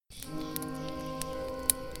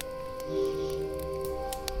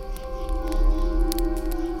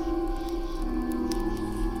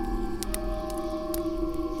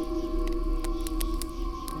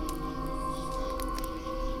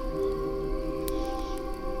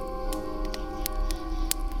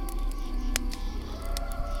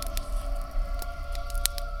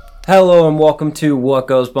Hello and welcome to What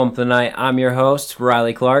Goes Bump the Night. I'm your host,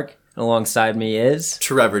 Riley Clark. Alongside me is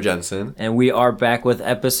Trevor Jensen. And we are back with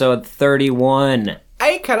episode 31.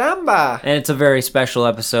 Ay caramba! And it's a very special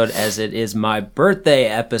episode as it is my birthday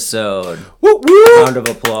episode. Woo woo! Round of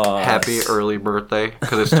applause. Happy early birthday,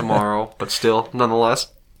 because it's tomorrow, but still,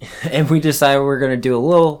 nonetheless. And we decided we're going to do a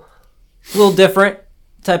little different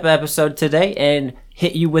type of episode today and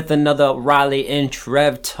hit you with another Riley and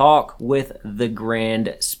Trev talk with the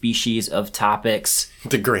grand species of topics.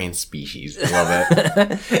 The grand species. Love it.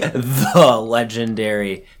 The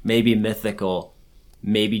legendary, maybe mythical,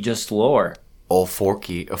 maybe just lore. Oh,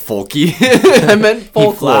 Forky. Folky. I meant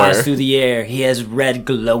folklore. He flies through the air. He has red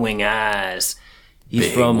glowing eyes. He's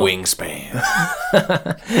Big from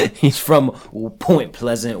wingspan. He's from Point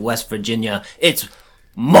Pleasant, West Virginia. It's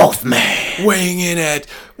Mothman. Weighing in at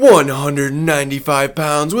 195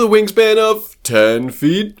 pounds with a wingspan of 10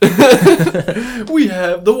 feet. We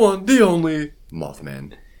have the one, the only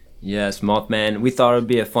Mothman. Yes, Mothman. We thought it would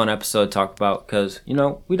be a fun episode to talk about because,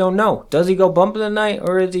 we don't know. Does he go bump in the night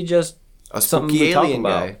or is he just A something spooky we talk alien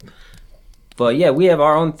about? guy. But yeah, we have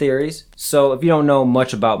our own theories. So if you don't know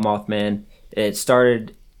much about Mothman, it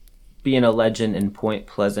started being a legend in Point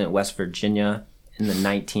Pleasant, West Virginia in the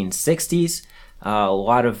 1960s. A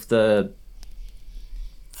lot of the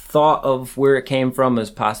thought of where it came from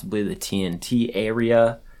is possibly the TNT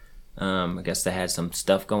area. I guess they had some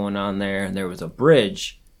stuff going on there. And there was a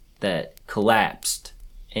bridge that collapsed.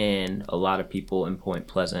 And a lot of people in Point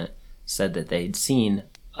Pleasant said that they'd seen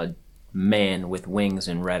a man with wings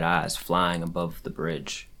and red eyes flying above the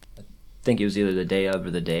bridge. I think it was either the day of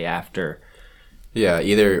or the day after. Yeah,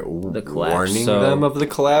 either The collapse, warning so- them of the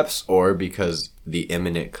collapse or because the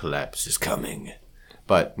imminent collapse is coming.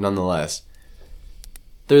 But nonetheless,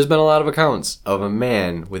 there's been a lot of accounts of a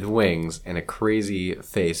man with wings and a crazy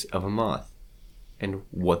face of a moth. And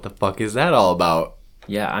what the fuck is that all about?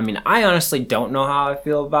 Yeah, I honestly don't know how I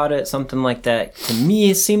feel about it. Something like that, to me,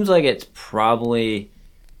 it seems like it's probably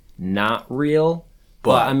not real.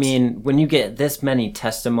 But when you get this many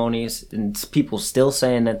testimonies and people still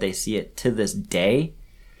saying that they see it to this day.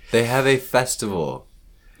 They have a festival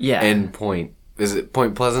Yeah. in Point. Is it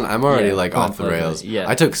Point Pleasant? I'm already Point off the Pleasant, rails. yeah.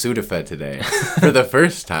 I took Sudafed today for the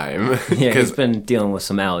first time. Yeah, he's Because been dealing with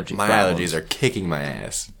some allergy my problems. allergies are kicking my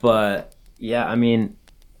ass. But yeah,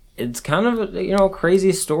 it's kind of a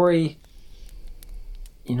crazy story.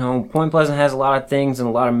 Point Pleasant has a lot of things and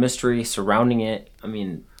a lot of mystery surrounding it.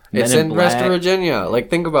 It's in West Virginia.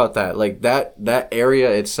 Think about that. That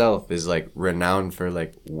area itself is renowned for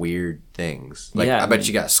weird things. Yeah. I bet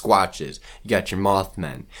you got Squatches. You got your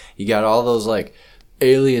Mothmen. You got all those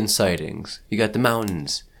alien sightings. You got the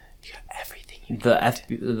mountains. You got everything.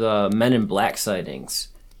 The Men in Black sightings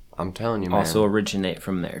I'm telling you, man. also originate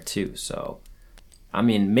from there too. So,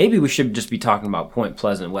 maybe we should just be talking about Point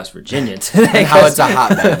Pleasant, West Virginia today. How it's a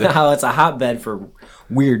hotbed. How it's a hotbed for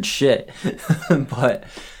weird shit.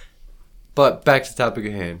 But back to the topic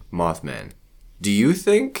at hand, Mothman. Do you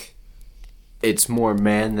think it's more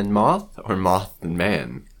man than moth or moth than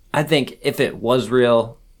man? I think if it was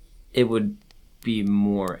real, it would be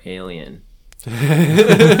more alien.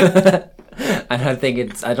 I don't think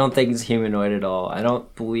it's humanoid at all. I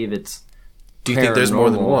don't believe it's. Do you think there's more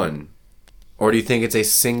than paranormal. one? Or do you think it's a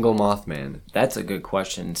single Mothman? That's a good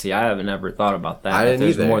question. See, I haven't ever thought about that. I if didn't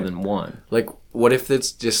there's either. more than one. What if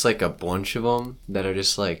it's just a bunch of them that are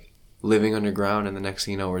just living underground, and the next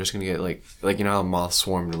thing you know, we're just gonna get you know how moths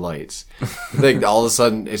swarm to lights. All of a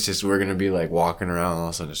sudden, it's just we're gonna be walking around, all of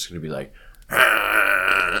a sudden it's gonna be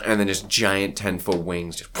and then just giant 10-foot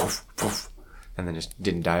wings, just poof poof, and then just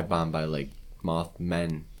didn't dive bomb by moth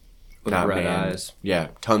men With red eyes. Yeah,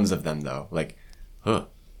 tons of them though. I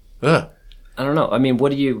don't know.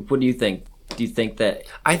 What do you think? Do you think that?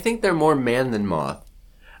 I think they're more man than moth.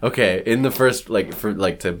 Okay, in the first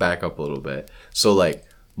to back up a little bit. So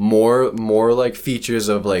more features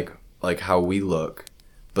of how we look,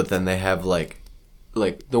 but then they have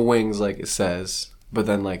the wings it says, but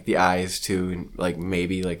then the eyes too, and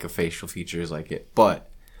maybe a facial features it, but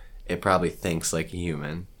it probably thinks like a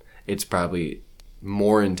human. It's probably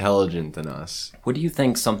more intelligent than us. What do you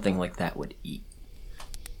think something like that would eat?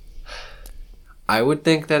 I would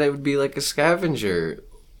think that it would be a scavenger.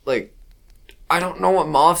 I don't know what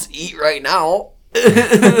moths eat right now.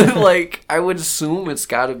 I would assume it's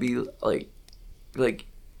gotta be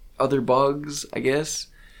other bugs, I guess.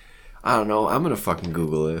 I don't know. I'm gonna fucking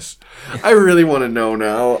Google this. I really want to know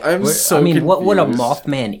now. What would a confused.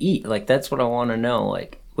 Mothman eat? That's what I want to know.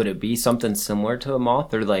 Would it be something similar to a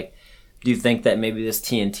moth, or do you think that maybe this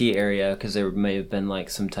TNT area, because there may have been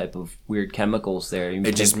some type of weird chemicals there,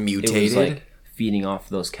 It just It mutated? was feeding off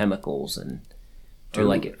those chemicals, and or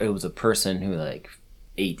like it was a person who like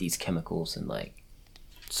ate these chemicals and like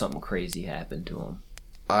something crazy happened to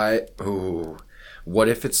him. What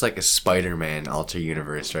if it's like a Spider-Man alter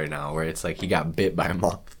universe right now, where it's like he got bit by a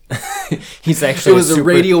moth? He's actually it was a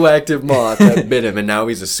radioactive moth that bit him, and now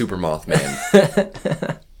he's a super Mothman.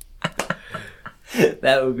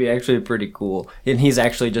 That would be actually pretty cool. And he's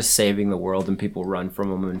actually just saving the world, and people run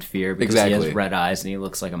from him in fear because he has red eyes and he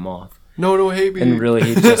looks like a moth. No, don't hate me. And really,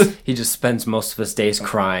 he just spends most of his days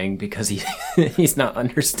crying because he's not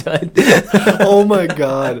understood. Oh my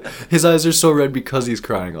god, his eyes are so red because he's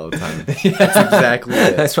crying all the time. Yeah. That's exactly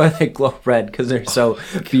it. That's why they glow red, because they're so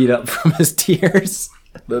beat up from his tears.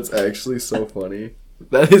 That's actually so funny.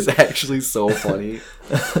 That is actually so funny.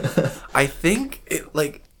 I think it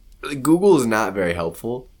like Google is not very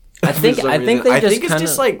helpful. I think it's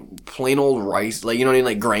just like plain old rice, like you know what I mean,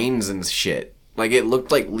 like grains and shit. Like it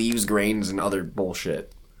looked like leaves, grains, and other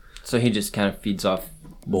bullshit. So he just kind of feeds off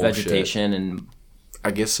vegetation, and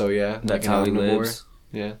I guess so. Yeah, that's how he lives.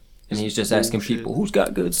 Yeah, and he's just asking people, "Who's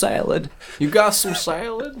got good salad? You got some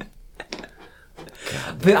salad?"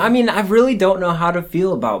 But I mean, I really don't know how to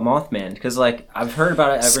feel about Mothman, because like I've heard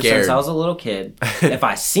about it ever since I was a little kid. If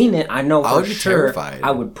I seen it, I know for sure terrified.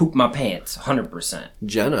 I would poop my pants 100%.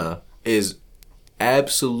 Jenna is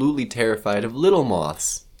absolutely terrified of little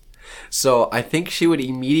moths. So I think she would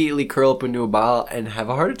immediately curl up into a ball and have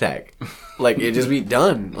a heart attack. Like, it'd just be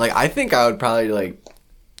done. Like, I think I would probably, like,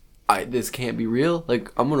 this can't be real.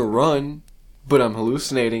 Like, I'm gonna run, but I'm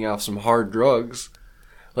hallucinating off some hard drugs.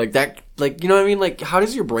 Like, that, like, you know what I mean? Like, how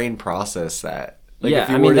does your brain process that? Like, yeah,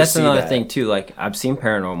 I mean, that's another thing, too. Like, I've seen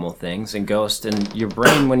paranormal things and ghosts, and your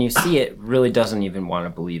brain, when you see it, really doesn't even want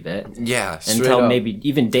to believe it. Yeah, until maybe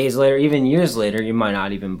even days later, even years later, you might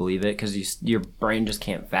not even believe it, because your brain just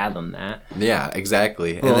can't fathom that. Yeah,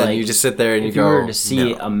 exactly. And then you just sit there and you go, if you were to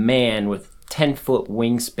see a man with 10-foot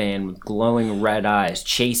wingspan with glowing red eyes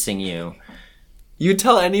chasing you... You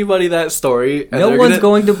tell anybody that story, and no one's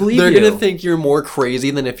going to believe you. They're going to think you're more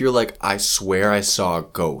crazy than if you're like, I swear I saw a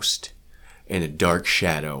ghost in a dark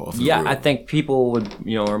shadow of the room. I think people would,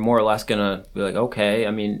 are more or less gonna be like, okay.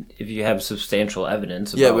 I mean, if you have substantial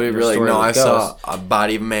evidence. About but if you're like, no, I saw a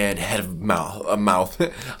body of a man, head of a moth,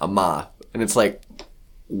 a moth, and it's like,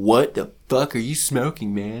 what the fuck are you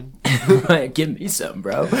smoking, man? Give me some,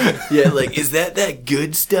 bro. Yeah, like, is that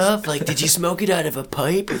good stuff? Like, did you smoke it out of a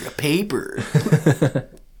pipe or a paper?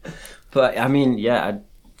 But I mean,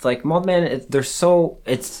 it's like Mothman.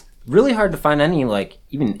 It's really hard to find any, like,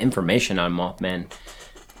 even information on Mothman.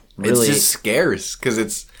 Really. It's just scarce, because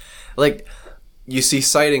it's, like, you see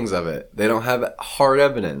sightings of it. They don't have hard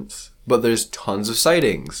evidence, but there's tons of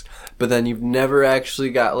sightings. But then you've never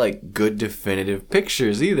actually got, like, good definitive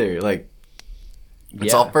pictures either. Like,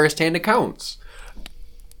 it's all first-hand accounts.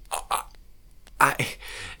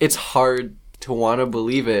 It's hard to want to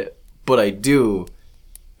believe it, but I do.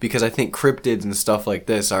 Because I think cryptids and stuff like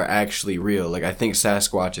this are actually real. Like, I think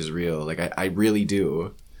Sasquatch is real. Like, I really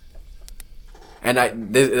do.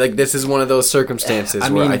 And this is one of those circumstances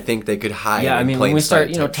where I think they could hide. Yeah, I mean, when we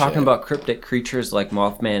start, talking about cryptic creatures like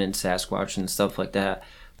Mothman and Sasquatch and stuff like that,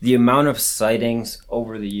 the amount of sightings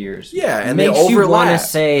over the years, and makes they overlap. You want to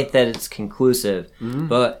say that it's conclusive,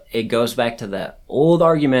 but it goes back to that old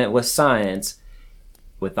argument with science: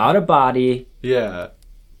 without a body,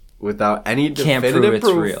 without any definitive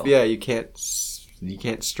proof, you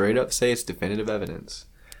can't straight up say it's definitive evidence.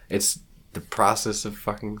 It's the process of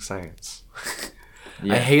fucking science.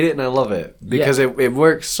 I hate it and I love it because it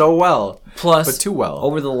works so well. Plus, but too well.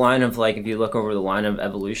 Over the line of, like, if you look over the line of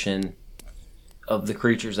evolution of the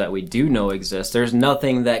creatures that we do know exist, there's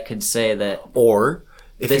nothing that could say that. Or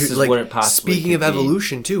if this is like, what it possibly. Speaking of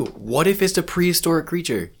evolution too, what if it's a prehistoric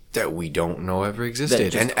creature that we don't know ever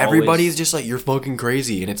existed, and everybody's just like, you're fucking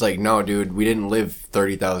crazy, and it's like, no, dude, we didn't live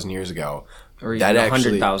 30,000 years ago. Or even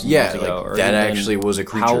 100,000 years ago. Like, that actually was a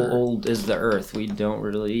creature. How old is the Earth? We don't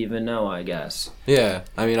really even know, I guess. Yeah,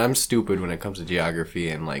 I mean, I'm stupid when it comes to geography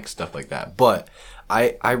and, like, stuff like that. But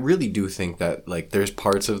I really do think that, like, there's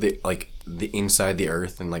parts of the inside the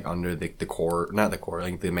Earth and, like, under the core, not the core,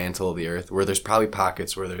 like, the mantle of the Earth, where there's probably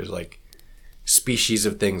pockets where there's, like, species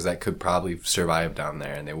of things that could probably survive down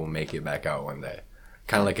there, and they will make it back out one day.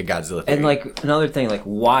 Kind of like a Godzilla theory. And, like, another thing, like,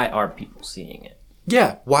 why are people seeing it?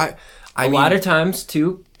 Yeah, why? A lot of times,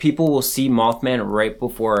 too, people will see Mothman right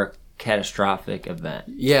before a catastrophic event.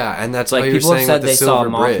 Yeah, and that's like, why you're saying with the Silver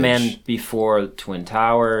Bridge. People have said they saw Mothman before Twin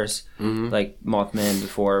Towers, like Mothman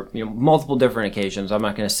before, multiple different occasions. I'm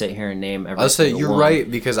not going to sit here and name every I'll say you're one.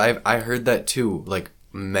 right, because I heard that too, like,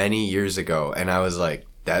 many years ago, and I was like,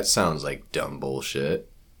 that sounds like dumb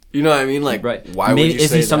bullshit. You know what I mean? Like, Right. why would you is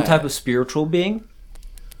say he some that? type of spiritual being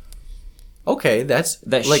Okay, that's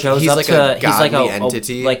that like shows he's up like to a godly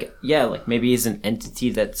entity. like maybe he's an entity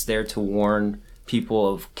that's there to warn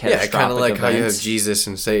people of yeah, catastrophic kind of like events. how you have Jesus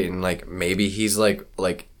and Satan. Like maybe he's like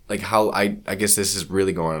how I guess this is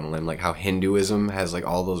really going on a limb. Like how Hinduism has like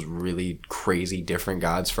all those really crazy different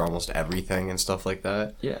gods for almost everything and stuff like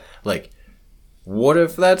that. Yeah. Like, what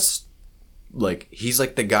if that's like he's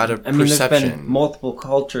like the god of I mean, perception? there's been multiple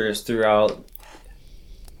cultures throughout.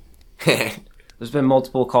 There's been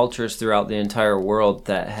multiple cultures throughout the entire world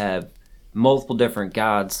that have multiple different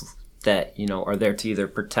gods that, you know, are there to either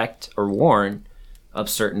protect or warn of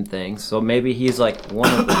certain things. So maybe he's like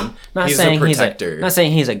one of them. Not He's saying a he's protector. not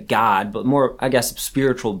saying he's a god, but more, I guess, a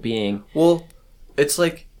spiritual being. Well, it's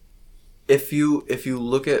like if you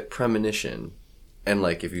look at premonition and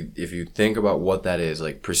like if you think about what that is,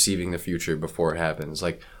 like perceiving the future before it happens,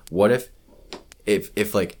 like what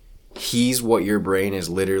if like he's what your brain is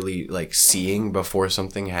literally like seeing before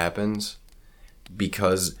something happens,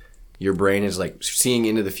 because your brain is like seeing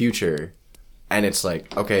into the future, and it's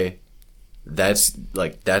like, okay, that's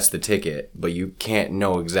the ticket, but you can't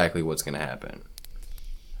know exactly what's gonna happen.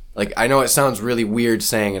 Like, I know it sounds really weird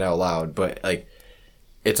saying it out loud, but like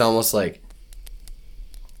it's almost like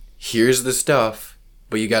here's the stuff,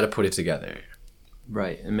 but you got to put it together.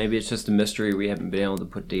 Right, and maybe it's just a mystery we haven't been able to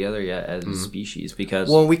put together yet as a species, because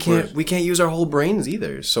Well, we can't use our whole brains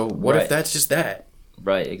either. So what Right. if that's just that?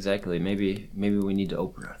 Right, exactly. Maybe we need to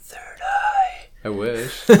open our third eye. I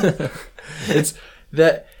wish. It's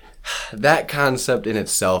that concept in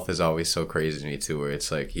itself is always so crazy to me too, where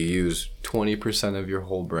it's like you use 20% of your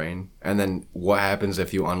whole brain, and then what happens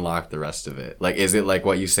if you unlock the rest of it? Like, is it like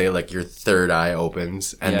what you say, like your third eye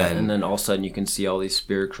opens and then all of a sudden you can see all these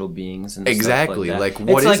spiritual beings and Exactly, stuff like like,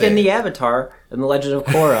 that. what it's is like in it? the Avatar in the Legend of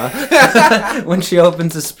Korra when she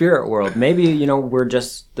opens the spirit world. Maybe, you know, we're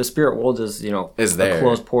just the spirit world is, you know, Is there. a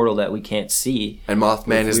closed portal that we can't see. And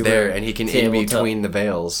Mothman If is we there, were and he can to in able to- between the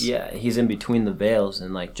veils. Yeah, he's in between the veils,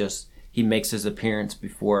 and like just he makes his appearance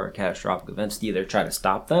before catastrophic events to either try to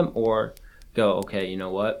stop them or go, okay, you know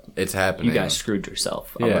what? It's happening. You guys screwed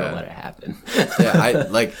yourself. I'm Yeah. gonna let it happen. Yeah, I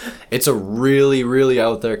like it's a really, really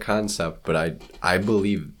out there concept, but I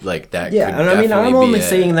believe like that. Yeah, could and I mean, definitely I'm be only it.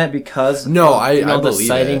 saying that because No, of, I you know, the believe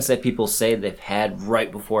sightings it. that people say they've had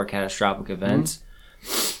right before catastrophic events.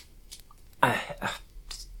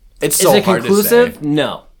 It's Is so it hard conclusive? to say.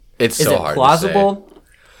 No. It's Is so it hard plausible? to say.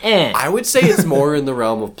 Eh. I would say it's more in the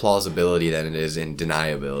realm of plausibility than it is in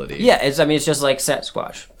deniability. Yeah, it's just like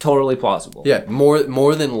Sasquatch. Totally plausible. Yeah,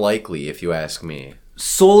 more than likely, if you ask me.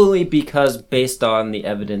 Solely because based on the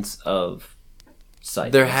evidence of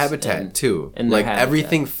sightings. Their habitat and- too. and their Like habitat.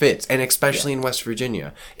 everything fits, and especially in West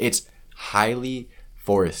Virginia, it's highly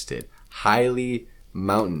forested, highly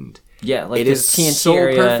mountained. Yeah, like It this is TNT so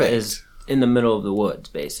area perfect. is in the middle of the woods,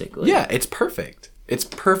 basically. Yeah, it's perfect. It's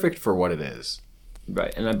perfect for what it is.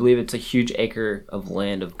 Right, and I believe it's a huge acre of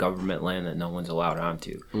land, of government land that no one's allowed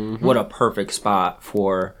onto. Mm-hmm. What a perfect spot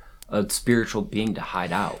for a spiritual being to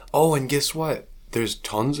hide out. Oh, and guess what? There's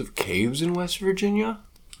tons of caves in West Virginia.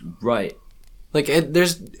 Right. Like, you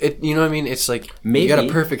know what I mean? It's like, Maybe. you got a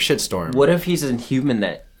perfect shitstorm. What if he's a human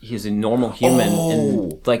that he's a normal human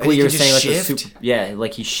and like and what he you were can saying, just like shift?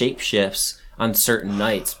 like he shape shifts on certain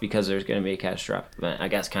nights because there's going to be a catastrophic event. I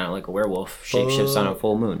guess kind of like a werewolf shape shifts on a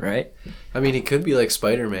full moon, right? I mean, he could be like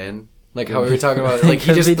Spider-Man. Like how we were talking about, like he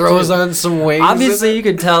Could just be throws too. on some wings. Obviously, you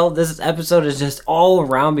could tell this episode is just all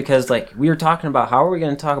around because, like, we were talking about how are we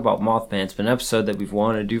going to talk about Mothman. It's been an episode that we've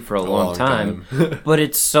wanted to do for a long time, but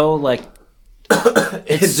it's so like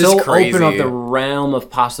it's just so crazy. open up the realm of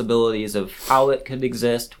possibilities of how it could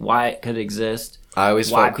exist, why it could exist, I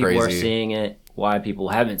always why felt people are crazy. seeing it, why people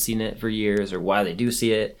haven't seen it for years, or why they do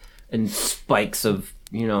see it, and spikes of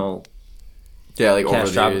Yeah, like over the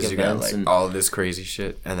catastrophic years, you got events like and- all this crazy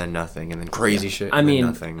shit, and then nothing, and then crazy shit. I and then mean,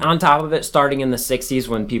 nothing. on top of it, starting in the '60s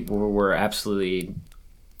when people were absolutely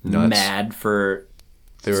Nuts. mad for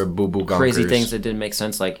They were boo boo crazy things that didn't make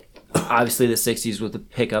sense. Like, obviously, the '60s with the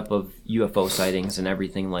pickup of UFO sightings and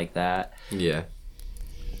everything like that. Yeah.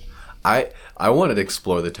 I wanted to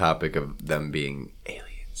explore the topic of them being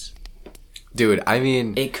aliens. Dude, I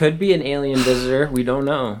mean, It could be an alien visitor. We don't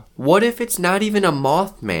know. what if it's not even a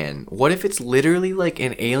Mothman? What if it's literally like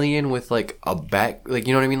an alien with like a back, like,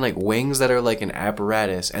 you know what I mean? Like wings that are like an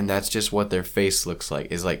apparatus, and that's just what their face looks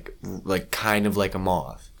like, is like kind of like a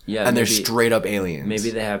moth. Yeah, And they're maybe- straight up aliens. Maybe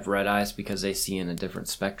they have red eyes because they see in a different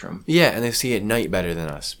spectrum. Yeah, and they see at night better than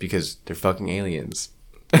us because they're fucking aliens.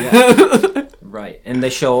 Right, and they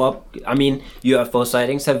show up. I mean, UFO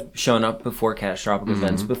sightings have shown up before catastrophic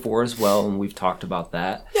events before as well, and we've talked about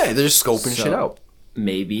that. Yeah, they're just scoping shit out.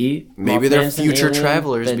 Maybe they're Mothman's an future alien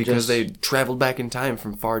travelers that because just- they traveled back in time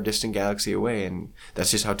from far distant galaxy away, and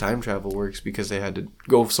that's just how time travel works because they had to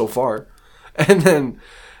go so far. And then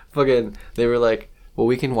fucking they were like, well,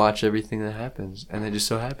 we can watch everything that happens, and it just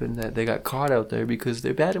so happened that they got caught out there because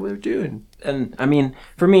they're bad at what they're doing. And I mean,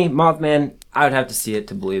 for me, Mothman, I would have to see it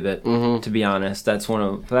to believe it. To be honest, that's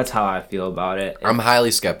how I feel about it. I'm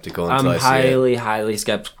highly skeptical until I see it. highly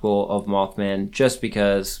skeptical of Mothman just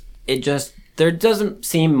because there doesn't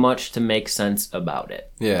seem much to make sense about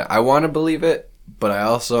it. Yeah, I want to believe it, but I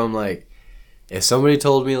also am like, if somebody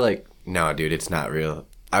told me like, no, dude, it's not real,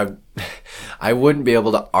 I wouldn't be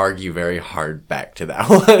able to argue very hard back to that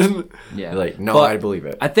one. Yeah. Like, no, But I believe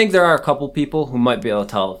it. I think there are a couple people who might be able to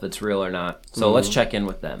tell if it's real or not. So let's check in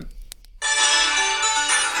with them.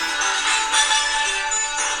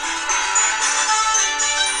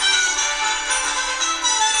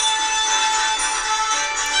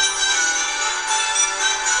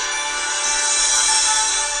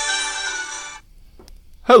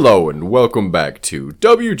 Hello and welcome back to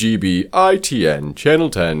WGBITN Channel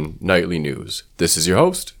 10 Nightly News. This is your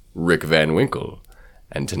host, Rick Van Winkle.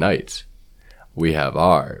 And tonight, we have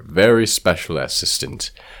our very special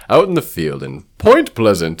assistant out in the field in Point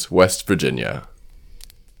Pleasant, West Virginia.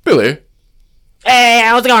 Billy. Hey,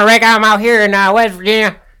 how's it going, Rick? I'm out here in West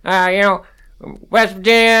Virginia. West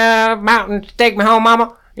Virginia mountains. Take me home,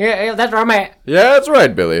 mama. Yeah, that's where I'm at. Yeah, that's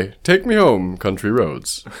right, Billy. Take me home, country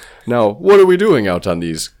roads. Now, what are we doing out on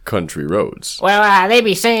these country roads? Well, they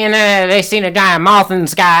be saying they seen a giant moth in the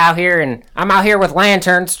sky out here, and I'm out here with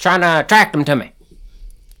lanterns trying to attract them to me.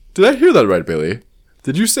 Did I hear that right, Billy?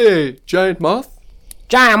 Did you say a giant moth?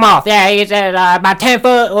 Giant moth, yeah, he's at about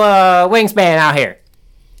 10-foot wingspan out here.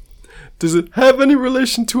 Does it have any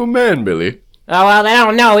relation to a man, Billy? Oh, well, they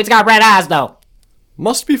don't know. He's got red eyes, though.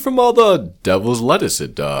 Must be from all the devil's lettuce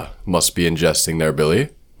it, must be ingesting there, Billy.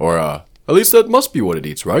 Or, at least that must be what it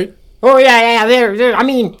eats, right? Oh, yeah,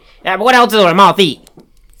 what else does a moth eat?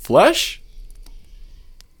 Flesh?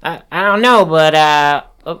 I don't know, but,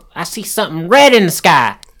 I see something red in the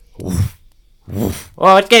sky.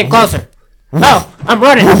 Oh, it's getting closer. Oh, I'm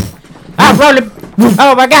running. I'm running.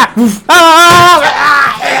 Oh, my God.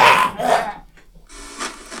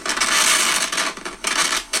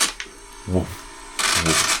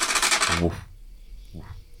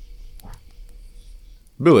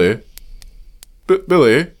 Billy?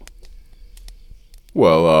 Billy?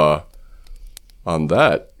 Well, on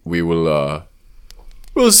that, we'll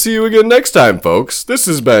see you again next time, folks. This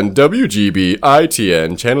has been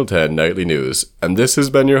WGBITN Channel 10 Nightly News, and this has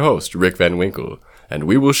been your host, Rick Van Winkle, and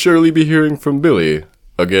we will surely be hearing from Billy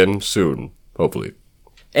again soon, hopefully.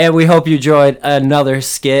 And we hope you enjoyed another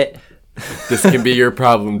skit. This can be your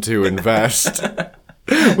problem too, invest.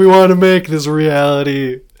 We want to make this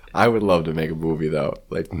reality. I would love to make a movie, though.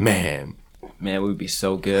 Like, man, we would be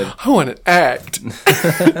so good. I want to act.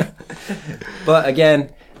 But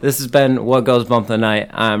again, this has been What Goes Bump the Night.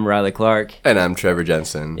 I'm Riley Clark. And I'm Trevor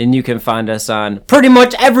Jensen. And you can find us on pretty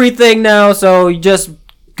much everything now. So you just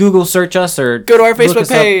Google search us or go to our look Facebook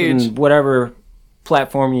us up page. in whatever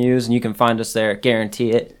platform you use, and you can find us there.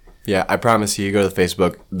 Guarantee it. Yeah, I promise you go to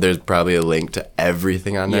Facebook, there's probably a link to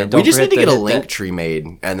everything on there. Yeah, don't we just need to forget get a to hit link that- tree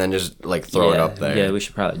made and then just like throw it up there. Yeah, we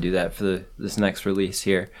should probably do that for this next release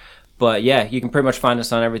here. But yeah, you can pretty much find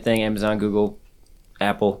us on everything: Amazon, Google,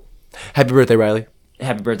 Apple. Happy birthday, Riley.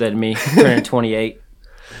 Happy birthday to me, turning 28.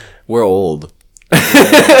 We're old.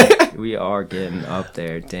 We are getting up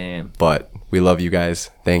there, damn. But we love you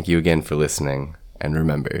guys. Thank you again for listening. And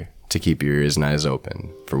remember to keep your ears and eyes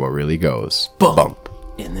open for what really goes bump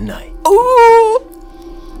In the night. Ooh!